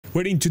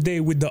We're in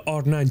today with the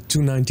R9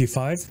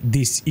 295.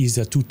 This is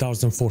a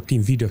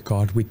 2014 video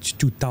card with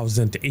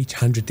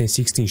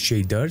 2816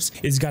 shaders.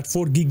 It's got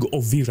 4 GB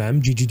of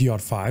VRAM,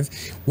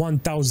 GDDR5,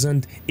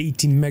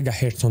 1018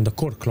 MHz on the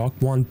core clock,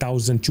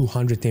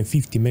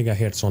 1250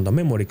 MHz on the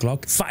memory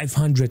clock,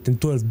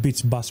 512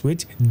 bits bus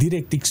width,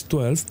 DirectX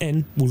 12,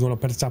 and we're gonna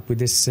pair it up with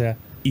this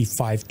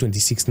E5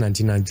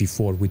 2699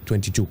 V4 with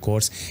 22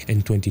 cores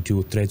and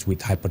 22 threads with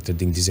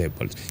hyperthreading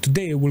disabled.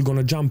 Today we're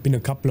gonna jump in a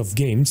couple of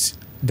games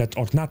that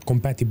are not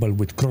compatible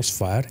with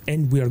Crossfire,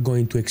 and we are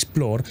going to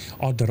explore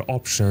other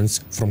options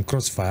from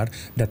Crossfire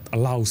that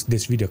allows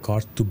this video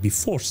card to be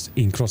forced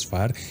in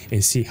Crossfire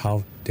and see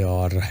how they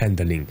are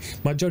handling.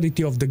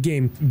 Majority of the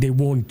game they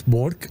won't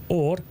work,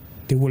 or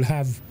they will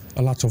have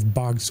a lot of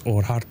bugs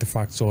or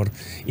artifacts or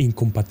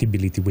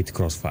incompatibility with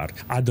Crossfire.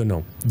 I don't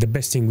know. The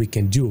best thing we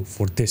can do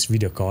for this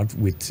video card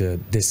with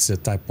this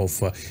type of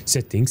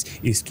settings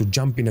is to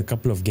jump in a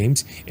couple of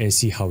games and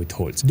see how it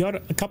holds. There are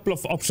a couple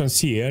of options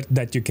here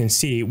that you can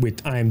see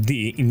with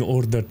AMD in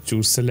order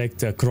to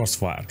select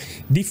Crossfire.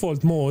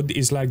 Default mode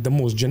is like the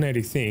most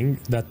generic thing.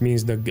 That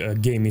means the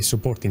game is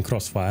supporting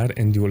Crossfire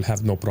and you will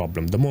have no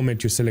problem. The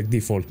moment you select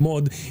default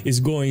mode, is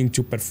going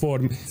to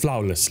perform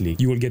flawlessly.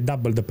 You will get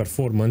double the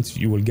performance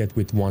you will get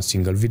with one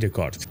single video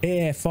card.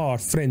 AFR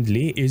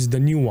Friendly is the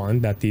new one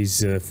that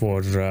is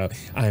for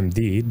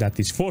AMD, that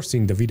is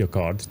forcing the video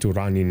card to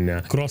run in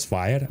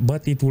Crossfire,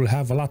 but it will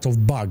have a lot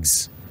of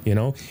bugs. You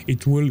know,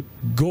 it will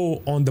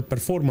go on the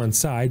performance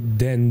side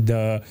than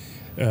the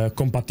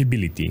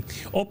compatibility.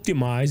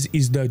 Optimize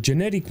is the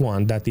generic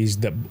one that is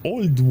the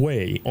old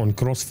way on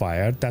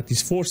Crossfire, that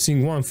is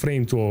forcing one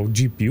frame to a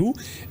GPU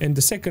and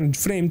the second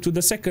frame to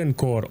the second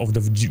core of the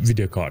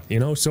video card, you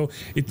know, so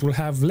it will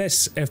have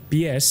less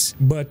FPS,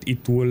 but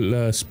it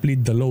will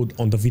split the load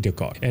on the video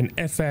card. And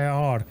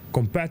AFR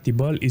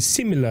Compatible is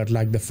similar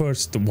like the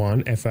first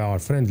one, AFR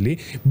Friendly,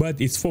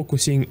 but it's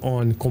focusing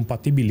on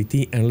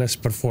compatibility and less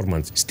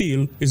performance.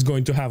 Still, it's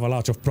going to have a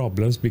lot of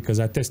problems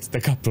because I tested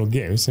a couple of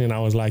games and I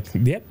was like,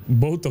 yep,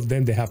 both of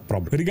them, they have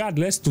problems.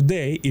 Regardless,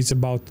 today is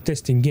about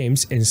testing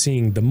games and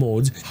seeing the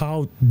modes,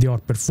 how they are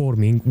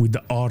performing with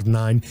the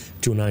R9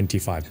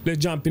 295. Let's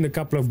jump in a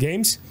couple of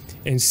games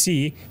and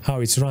see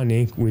how it's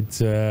running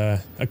with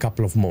a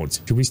couple of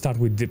modes. Should we start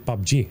with the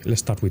PUBG?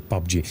 Let's start with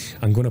PUBG.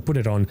 I'm gonna put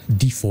it on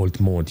default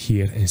mode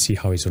here and see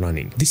how it's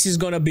running. This is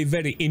gonna be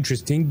very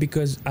interesting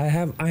because I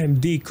have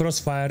AMD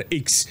Crossfire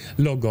X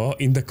logo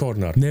in the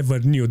corner. Never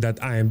knew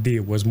that AMD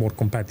was more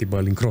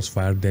compatible in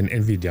Crossfire than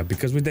Nvidia,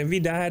 because with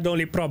Nvidia I had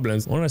only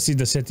problems. I want to see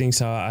the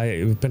settings.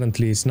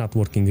 Apparently it's not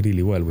working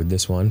really well with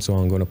this one, so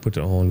I'm gonna put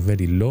it on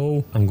very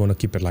low. I'm gonna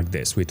keep it like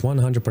this with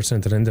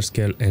 100% render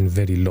scale and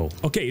very low.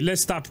 Okay,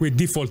 let's start with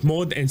default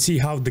mode and see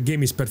how the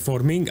game is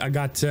performing. I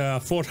got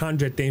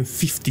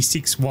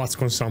 456 watts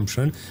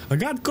consumption. I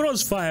got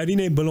Crossfire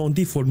enabled on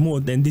default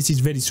mode, and this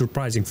is very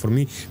surprising for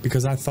me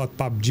because I thought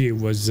PUBG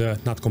was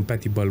not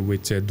compatible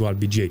with dual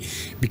BGA,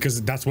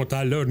 because that's what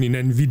I learned in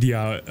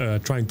Nvidia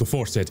trying to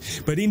force it.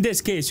 But in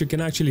this case you can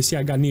actually see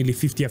I got nearly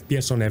 50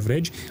 FPS on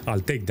average.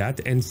 I'll take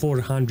that, and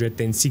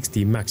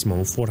 460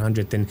 maximum,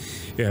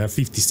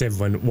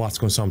 457 watts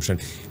consumption.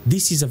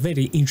 This is a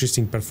very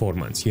interesting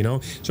performance, you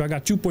know. So I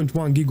got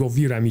 2.1 GB of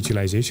VRAM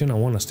utilization. I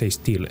want to stay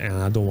still and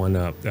I don't want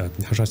to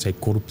how should I say,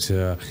 corrupt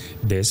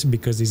this,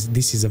 because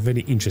this is a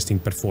very interesting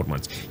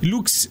performance. It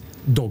looks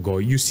doggo.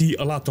 You see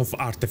a lot of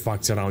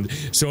artifacts around,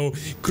 so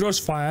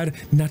Crossfire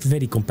not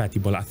very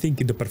compatible. I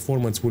think the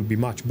performance will be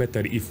much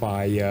better if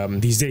I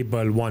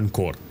disable one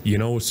core, you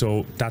know,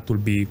 so that will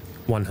be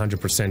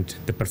 100%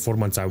 the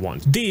performance I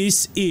want.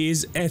 This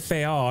is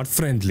AFR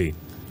Friendly.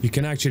 You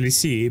can actually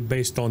see,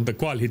 based on the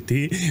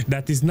quality,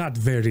 that is not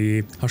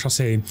very, how shall I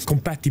say,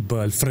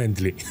 compatible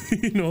friendly.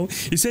 You know,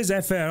 it says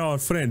AFR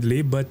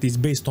Friendly, but it's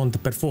based on the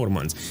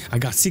performance. I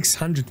got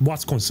 600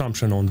 watts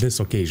consumption on this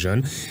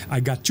occasion. I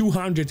got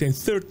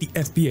 230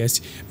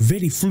 FPS,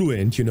 very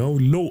fluent, you know,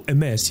 low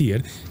MS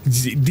here.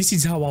 This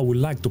is how I would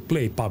like to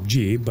play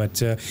PUBG,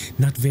 but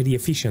not very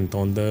efficient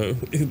on the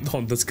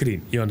on the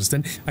screen. You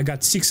understand? I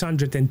got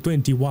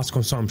 620 watts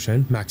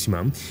consumption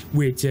maximum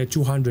with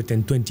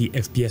 220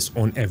 FPS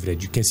on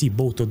average. You can see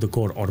both of the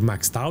core are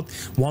maxed out,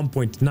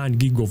 1.9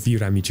 GB of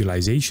VRAM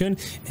utilization,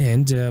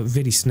 and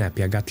very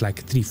snappy. I got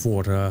like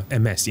 3-4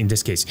 ms in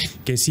this case. You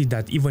can see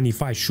that even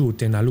if I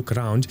shoot and I look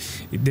around,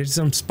 there's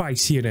some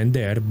spikes here and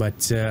there,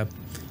 but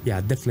yeah,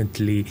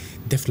 definitely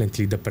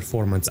the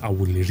performance I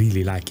would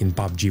really like in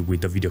PUBG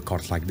with a video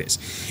card like this.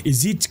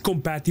 Is it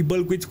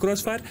compatible with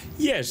Crossfire?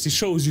 Yes, it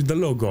shows you the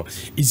logo.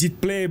 Is it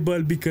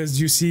playable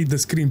because you see the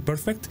screen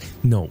perfect?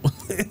 No.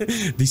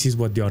 This is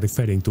what they are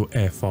referring to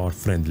AFR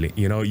Friendly.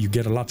 You know, you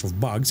get a lot of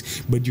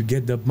bugs, but you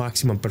get the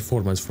maximum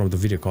performance from the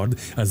video card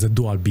as a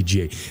dual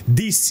BGA.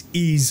 This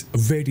is a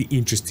very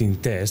interesting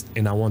test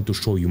and I want to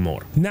show you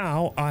more.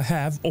 Now I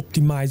have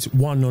Optimize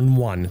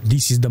 1-on-1.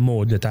 This is the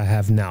mode that I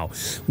have now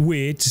with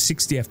with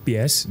 60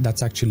 FPS.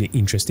 That's actually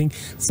interesting.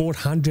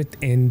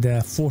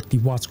 440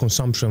 watts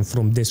consumption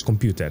from this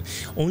computer.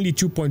 Only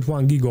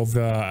 2.1 gig of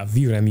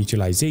VRAM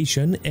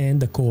utilization, and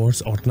the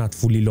cores are not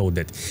fully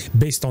loaded.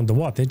 Based on the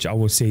wattage, I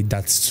will say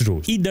that's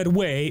true. Either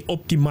way,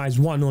 Optimize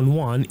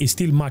one-on-one is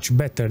still much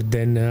better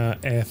than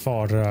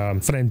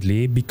AFR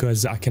Friendly,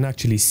 because I can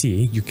actually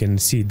see, you can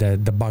see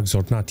that the bugs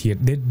are not here.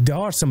 There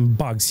are some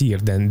bugs here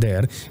than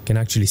there, can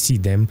actually see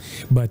them,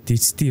 but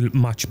it's still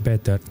much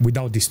better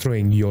without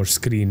destroying your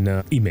screen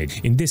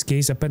image. In this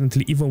case,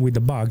 apparently, even with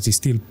the bugs, it's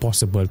still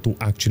possible to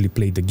actually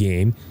play the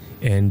game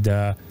and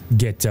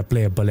get a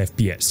playable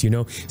FPS, you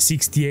know.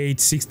 68,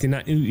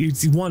 69,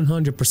 it's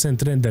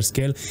 100% render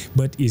scale,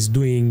 but it's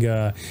doing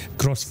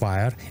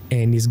Crossfire,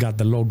 and it's got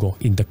the logo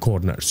in the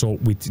corner. So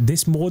with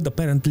this mode,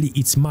 apparently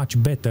it's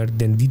much better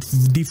than the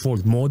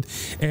default mode,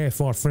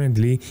 AFR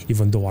Friendly,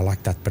 even though I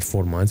like that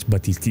performance,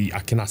 but I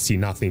cannot see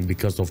nothing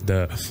because of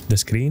the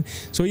screen.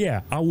 So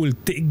yeah, I will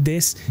take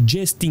this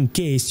just in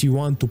case you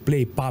want to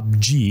play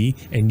PUBG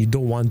and you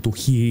don't want to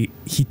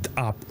hit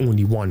up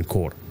only one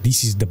core.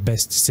 This is the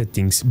best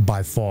settings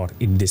by far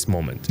in this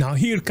moment. Now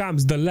here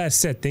comes the last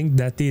setting,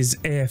 that is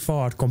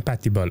AFR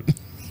Compatible.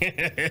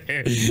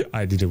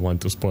 I didn't want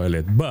to spoil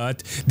it,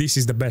 but this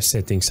is the best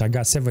settings. I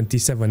got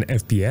 77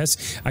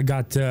 FPS. I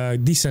got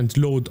decent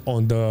load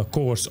on the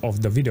cores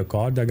of the video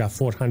card. I got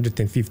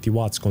 450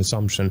 watts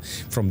consumption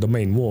from the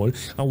main wall.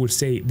 I will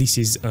say this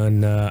is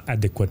an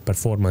adequate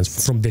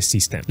performance from this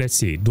system. Let's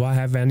see, do I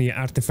have any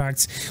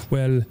artifacts?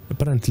 Well,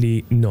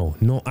 apparently no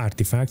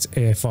artifacts.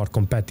 AFR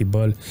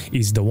Compatible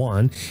is the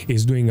one.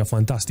 Is doing a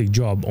fantastic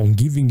job on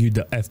giving you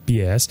the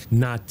FPS,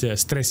 not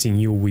stressing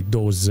you with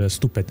those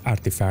stupid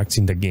artifacts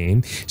in the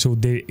game. So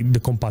the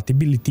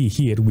compatibility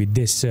here with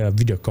this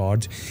video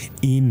card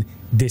in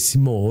this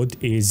mode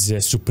is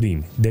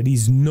supreme. There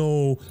is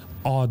no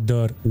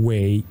other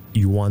way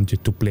you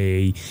wanted to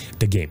play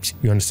the games,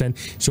 you understand?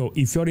 So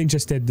if you're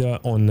interested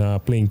on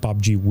playing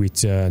PUBG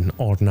with an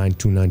R9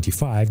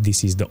 295,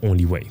 this is the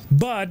only way.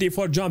 But if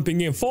we're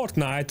jumping in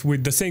Fortnite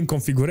with the same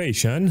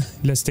configuration,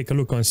 let's take a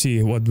look and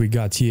see what we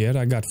got here.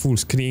 I got full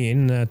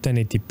screen,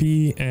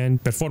 1080p,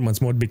 and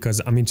performance mode,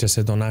 because I'm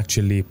interested on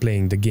actually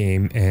playing the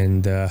game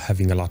and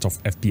having a lot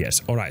of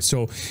FPS. All right,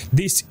 so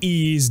this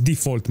is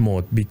default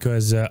mode,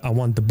 because I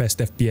want the best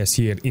FPS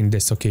here in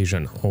this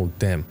occasion. Oh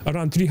damn,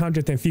 around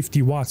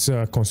 350 watts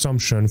consumption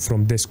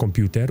from this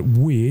computer,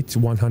 with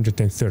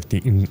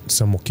 130 in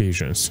some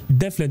occasions.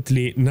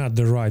 Definitely not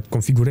the right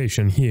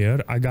configuration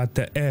here. I got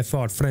the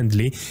AFR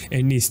Friendly,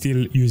 and it's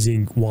still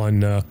using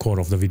one core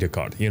of the video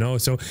card, you know,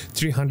 so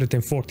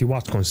 340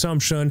 watts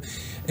consumption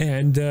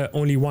and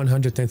only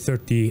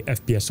 130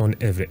 FPS on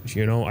average.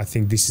 You know, I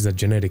think this is a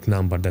generic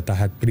number that I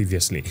had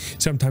previously.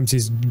 Sometimes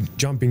it's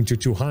jumping to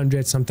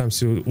 200, sometimes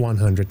to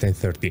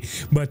 130,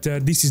 but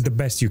this is the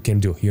best you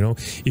can do. You know,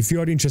 if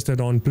you're interested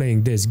on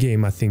playing this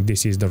game, I think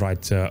this is the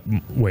right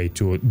way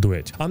to do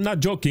it. I'm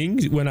not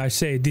joking when I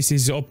say this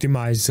is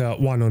Optimize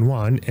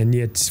one-on-one, and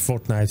yet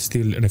Fortnite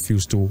still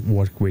refused to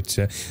work with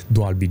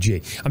dual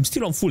BGA. I'm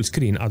still on full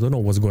screen. I don't know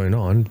what's going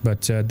on,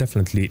 but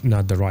definitely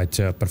not the right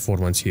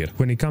performance here.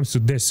 When it comes to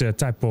this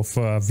type of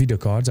video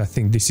cards, I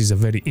think this is a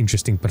very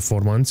interesting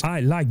performance. I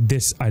like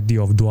this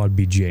idea of dual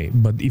BGA,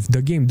 but if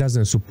the game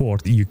doesn't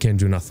support, you can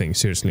do nothing,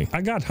 seriously.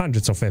 I got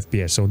hundreds of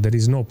FPS, so there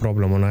is no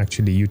problem on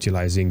actually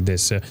utilizing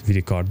this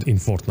video card in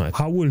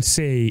Fortnite. I will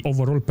say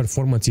overall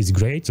performance is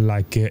great,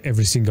 like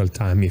every single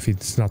time. If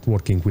it's not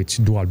working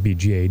with dual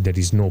BGA, there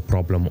is no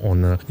problem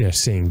on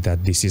saying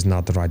that this is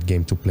not the right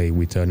game to play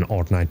with an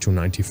R9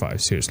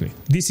 295, seriously.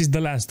 This is the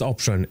last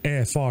option,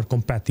 AFR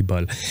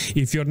Compatible.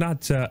 If you're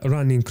not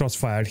running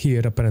Crossfire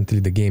here, apparently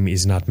the game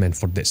is not meant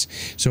for this.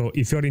 So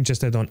if you're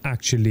interested on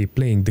actually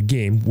playing the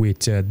game with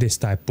this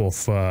type of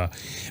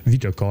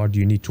video card,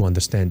 you need to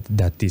understand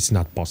that it's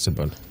not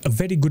possible. A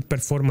very good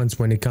performance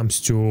when it comes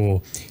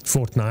to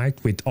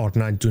Fortnite with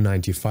R9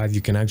 295.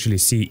 You can actually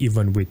see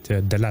even with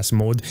the last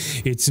mode,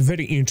 it's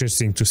very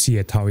interesting to see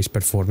it how it's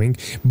performing,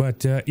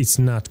 but it's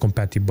not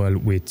compatible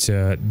with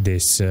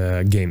this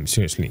game,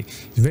 seriously.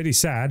 It's very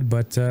sad,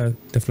 but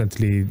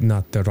definitely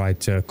not the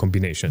right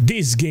combination.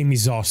 This game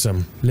is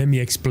awesome. Let me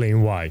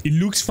explain why. It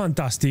looks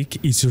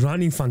fantastic, it's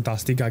running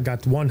fantastic. I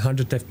got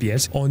 100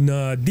 FPS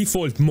on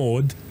default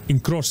mode. In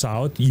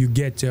Crossout you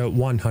get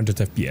 100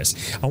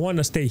 FPS. I want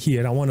to stay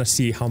here. I want to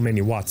see how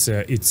many watts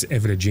it's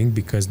averaging,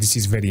 because this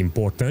is very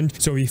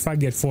important. So if I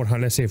get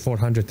 400, let's say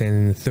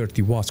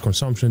 430 watts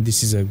consumption,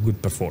 this is a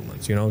good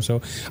performance, you know,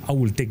 so I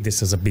will take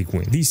this as a big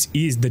win. This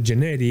is the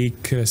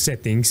generic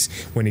settings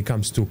when it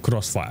comes to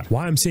Crossfire.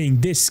 Why I'm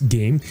saying this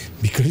game,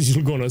 because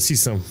you're gonna see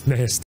some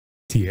nasty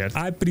here.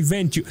 I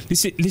prevent you.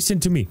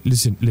 Listen to me.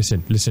 Listen.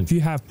 If you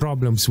have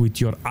problems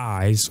with your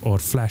eyes or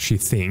flashy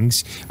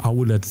things, I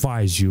will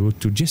advise you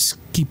to just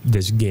skip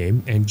this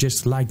game and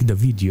just like the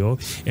video,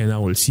 and I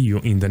will see you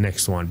in the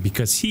next one,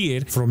 because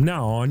here from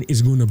now on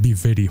is going to be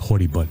very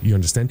horrible. You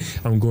understand?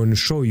 I'm going to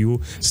show you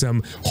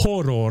some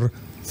horror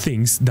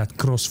things that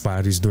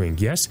Crossfire is doing.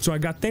 Yes, so I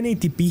got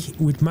 1080p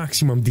with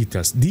maximum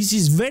details. This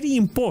is very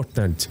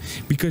important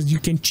because you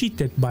can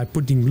cheat it by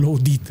putting low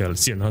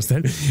details, you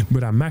understand?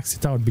 But I maxed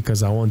it out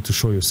because I want to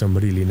show you some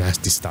really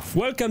nasty stuff.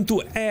 Welcome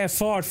to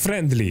AFR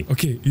Friendly.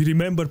 Okay, you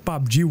remember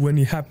PUBG when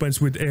it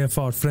happens with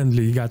AFR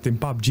Friendly? You got in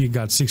PUBG, you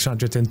got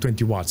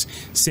 620 watts.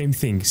 Same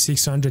thing,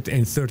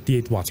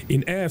 638 watts.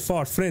 In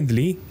AFR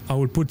Friendly, I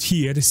will put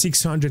here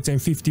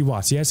 650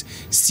 watts. Yes,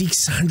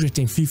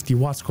 650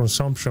 watts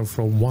consumption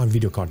from one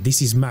video card.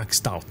 This is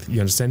maxed out, you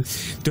understand?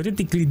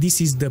 Theoretically,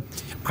 this is the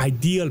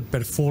ideal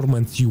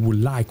performance you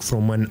would like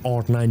from an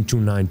R9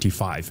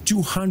 295.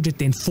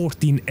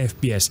 214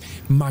 FPS,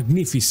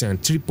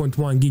 magnificent,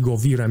 3.1 gig of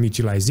VRAM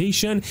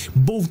utilization.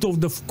 Both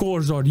of the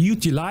cores are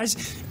utilized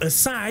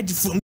aside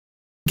from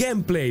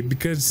gameplay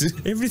because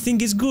everything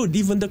is good.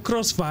 Even the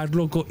Crossfire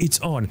logo, it's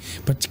on,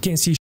 but you can't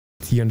see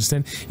shit, you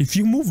understand? If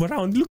you move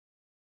around, look.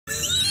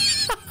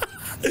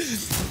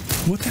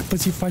 What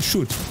happens if I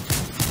shoot?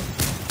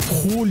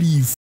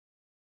 Holy f,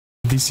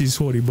 this is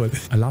horrible.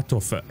 A lot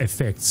of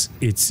effects,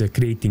 it's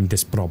creating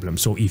this problem.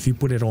 So if you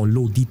put it on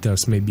low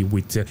details, maybe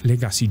with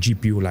legacy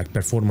GPU like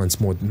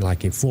performance mode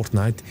like in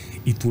Fortnite,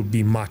 it will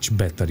be much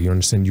better, you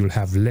understand? You'll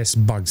have less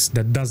bugs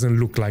that doesn't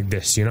look like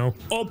this, you know?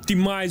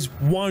 Optimize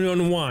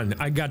 1-on-1.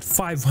 I got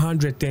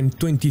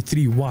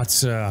 523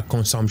 watts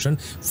consumption,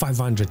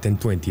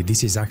 520.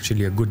 This is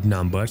actually a good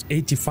number.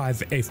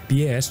 85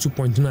 FPS,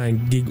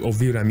 2.9 gig of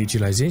VRAM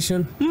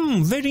utilization.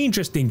 Very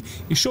interesting.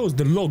 It shows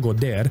the logo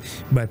there,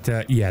 but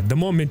yeah, the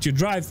moment you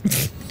drive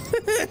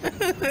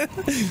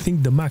I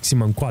think the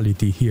maximum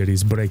quality here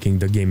is breaking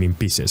the game in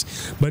pieces,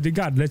 but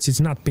regardless, it's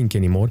not pink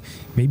anymore.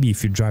 Maybe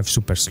if you drive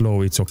super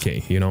slow, it's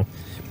okay, you know.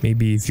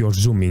 Maybe if you're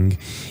zooming,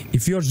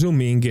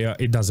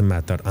 it doesn't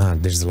matter.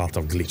 There's a lot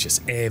of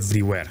glitches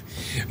everywhere.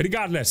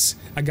 Regardless,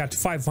 I got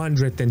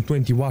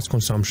 520 watts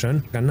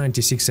consumption, got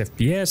 96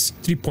 FPS,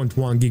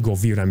 3.1 gig of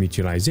VRAM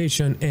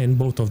utilization, and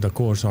both of the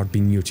cores are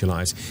being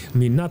utilized. I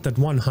mean, not at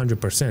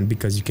 100%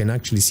 because you can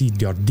actually see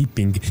they are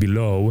dipping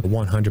below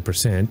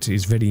 100%.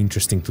 It's very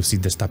interesting to see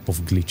this type of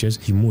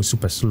glitches. You move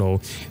super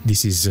slow.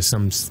 This is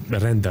some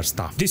render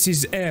stuff. This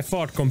is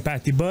AFR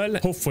compatible.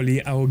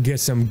 Hopefully, I will get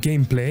some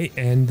gameplay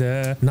and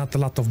not a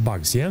lot of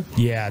bugs.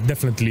 Yeah,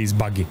 definitely is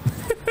buggy.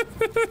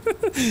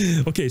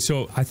 Okay,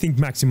 so I think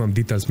maximum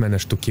details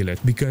managed to kill it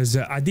because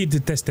I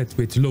did test it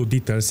with low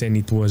details and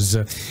it was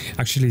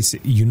actually,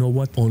 you know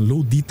what, on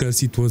low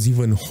details it was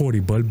even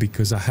horrible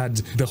because I had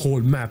the whole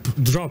map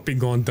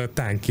dropping on the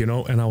tank, you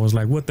know, and I was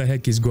like, what the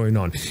heck is going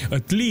on?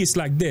 At least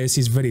like this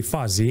is very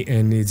fuzzy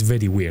and it's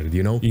very weird,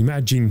 you know.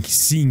 Imagine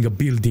seeing a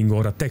building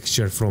or a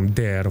texture from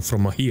there,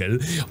 from a hill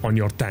on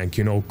your tank,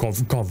 you know,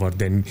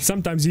 covered, and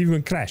sometimes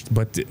even crashed.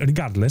 But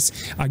regardless,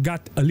 I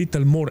got a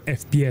little more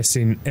FPS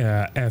in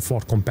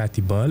AFR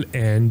compatible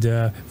and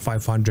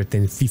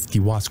 550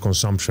 watts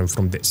consumption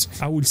from this.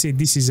 I would say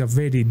this is a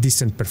very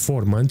decent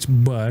performance,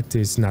 but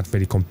it's not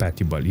very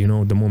compatible. You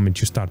know, the moment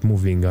you start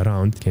moving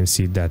around, you can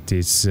see that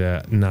it's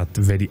not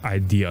very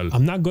ideal.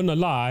 I'm not gonna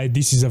lie,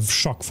 this is a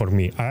shock for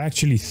me. I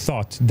actually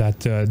thought that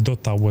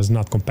Dota was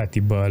not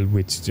compatible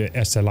with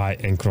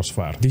SLI and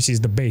Crossfire. This is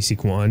the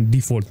basic one,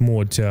 default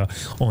mode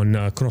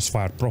on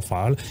Crossfire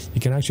Profile. You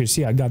can actually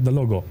see I got the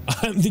logo.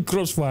 AMD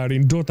Crossfire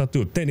in Dota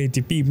 2,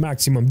 1080p,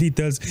 maximum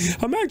details.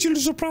 I'm actually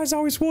surprised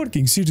how it's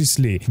working,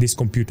 seriously. This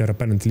computer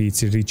apparently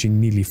it's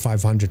reaching nearly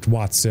 500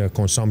 watts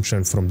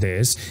consumption from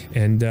this,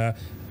 and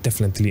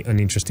definitely an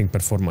interesting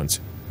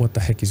performance. What the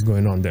heck is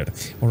going on there?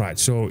 All right,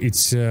 so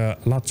it's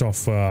lots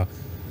of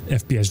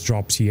FPS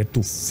drops here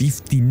to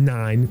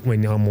 59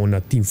 when I'm on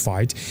a team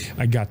fight.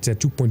 I got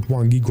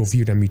 2.1 gig of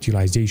VRAM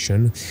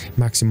utilization.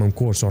 Maximum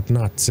cores are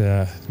not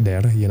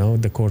there, you know,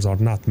 the cores are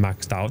not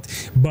maxed out,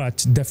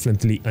 but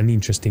definitely an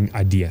interesting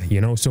idea, you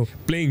know. So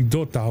playing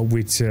Dota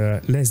with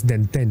less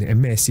than 10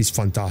 ms is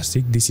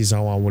fantastic. This is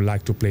how I would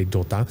like to play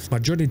Dota.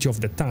 Majority of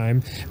the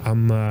time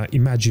I'm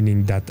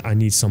imagining that I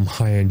need some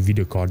high-end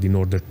video card in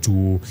order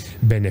to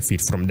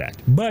benefit from that,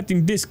 but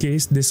in this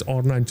case this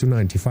R9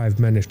 295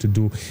 managed to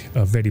do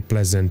a very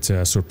pleasant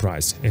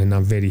surprise, and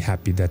I'm very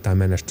happy that I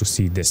managed to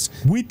see this.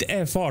 With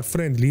AFR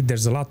Friendly,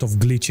 there's a lot of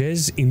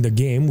glitches in the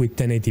game with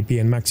 1080p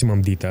and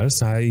maximum details.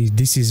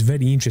 This is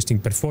very interesting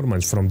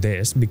performance from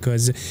this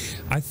because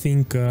I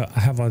think I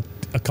have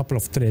a couple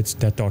of threads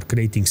that are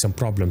creating some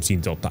problems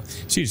in Dota.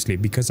 Seriously,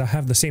 because I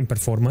have the same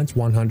performance,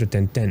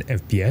 110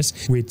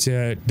 FPS, with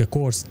the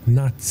cores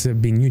not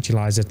being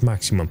utilized at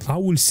maximum. I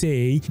will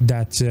say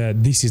that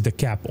this is the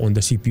cap on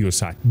the CPU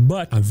side,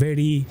 but I'm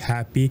very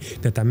happy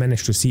that I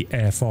managed to see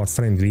AFR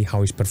Friendly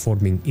how it's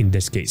performing in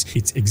this case.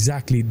 It's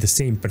exactly the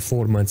same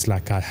performance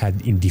like I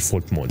had in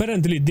default mode.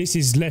 Apparently this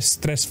is less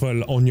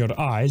stressful on your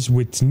eyes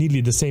with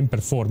nearly the same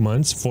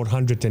performance,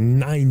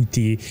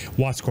 490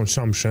 watts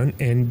consumption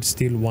and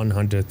still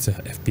 100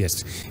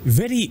 FPS.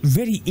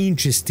 Very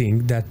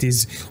interesting. That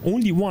is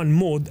only one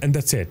mode and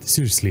that's it.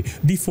 Seriously,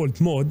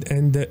 default mode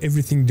and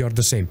everything, they are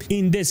the same.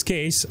 In this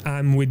case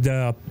I'm with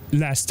the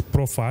last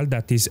profile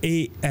that is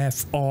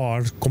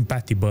AFR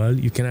compatible.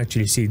 You can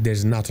actually see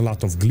there's not a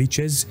lot of glitches.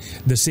 inches,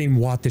 the same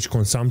wattage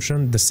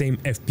consumption, the same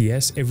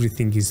FPS,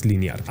 everything is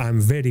linear.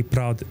 I'm very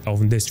proud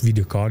of this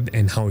video card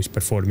and how it's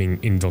performing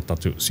in Dota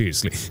 2.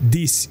 Seriously,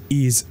 this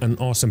is an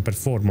awesome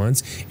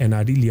performance, and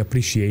I really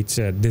appreciate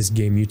this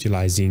game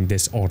utilizing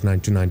this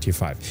R9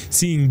 295.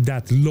 Seeing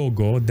that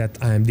logo, that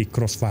AMD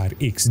Crossfire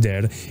X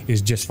there,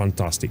 is just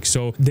fantastic.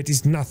 So there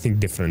is nothing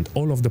different.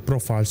 All of the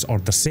profiles are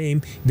the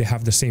same. They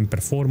have the same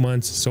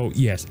performance. So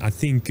yes, I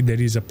think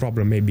there is a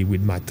problem maybe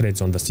with my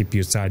threads on the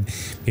CPU side.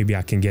 Maybe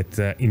I can get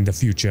in the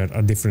future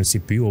a different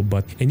CPU.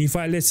 But and if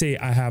I, let's say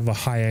I have a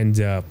high-end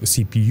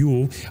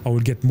CPU, I will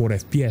get more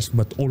FPS,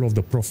 but all of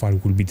the profile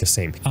will be the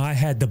same. I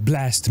had a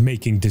blast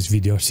making this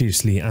video.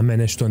 Seriously, I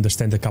managed to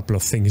understand a couple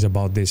of things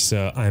about this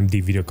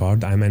AMD video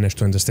card. I managed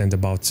to understand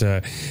about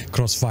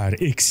Crossfire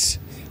X,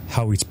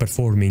 how it's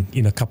performing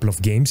in a couple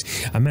of games.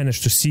 I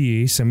managed to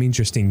see some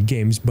interesting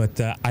games, but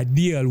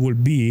ideal will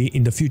be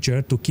in the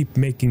future to keep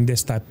making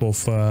this type of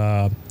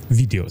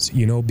videos,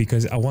 you know,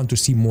 because I want to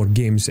see more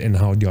games and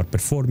how they are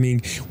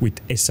performing with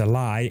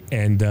SLI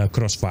and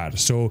Crossfire.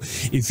 So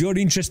if you're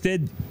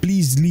interested,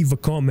 please leave a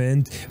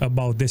comment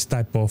about this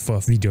type of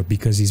video,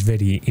 because it's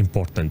very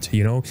important,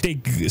 you know.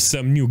 Take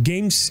some new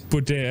games,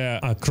 put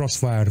a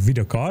Crossfire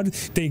video card,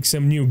 take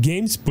some new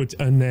games, put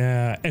an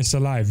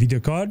SLI video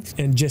card,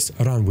 and just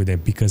run with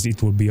them, because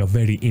it will be a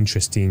very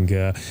interesting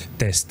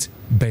test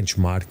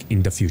benchmark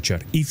in the future.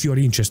 If you're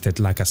interested,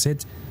 like I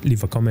said,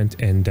 leave a comment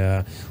and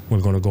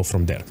we're gonna go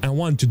from there. I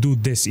want to do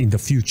this in the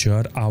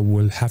future. I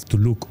will have to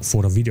look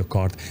for a video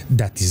card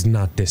that is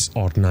not this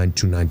R9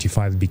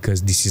 295,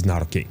 because this is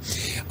not okay.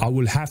 I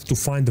will have to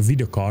find a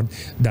video card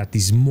that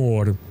is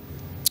more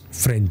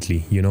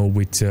friendly, you know,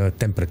 with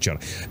temperature.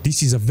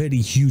 This is a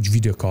very huge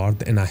video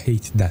card, and I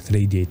hate that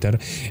radiator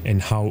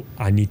and how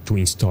I need to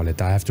install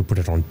it. I have to put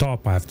it on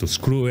top, I have to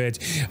screw it,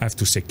 I have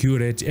to secure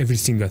it, every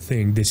single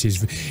thing. This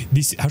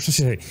how should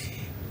I say,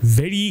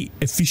 very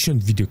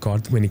efficient video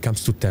card when it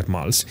comes to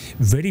thermals,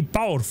 very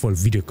powerful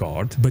video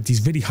card, but it's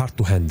very hard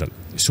to handle.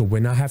 So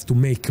when I have to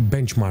make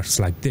benchmarks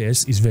like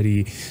this, it's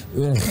very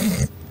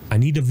I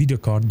need a video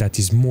card that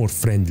is more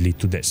friendly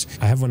to this.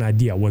 I have an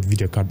idea what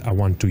video card I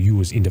want to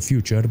use in the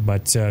future,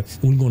 but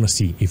we're gonna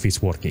see if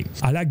it's working.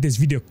 I like this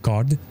video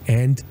card,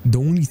 and the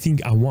only thing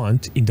I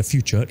want in the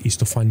future is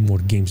to find more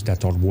games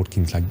that are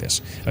working like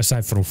this.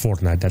 Aside from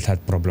Fortnite that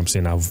had problems,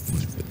 and I'm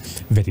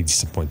very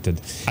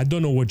disappointed. I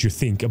don't know what you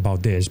think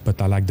about this,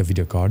 but I like the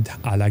video card.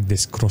 I like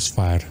this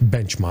Crossfire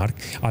benchmark.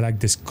 I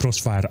like this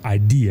Crossfire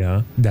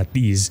idea that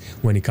is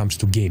when it comes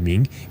to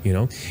gaming, you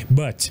know.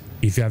 But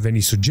if you have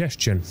any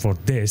suggestion for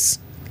this,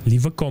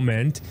 leave a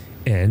comment,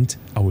 and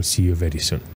I will see you very soon.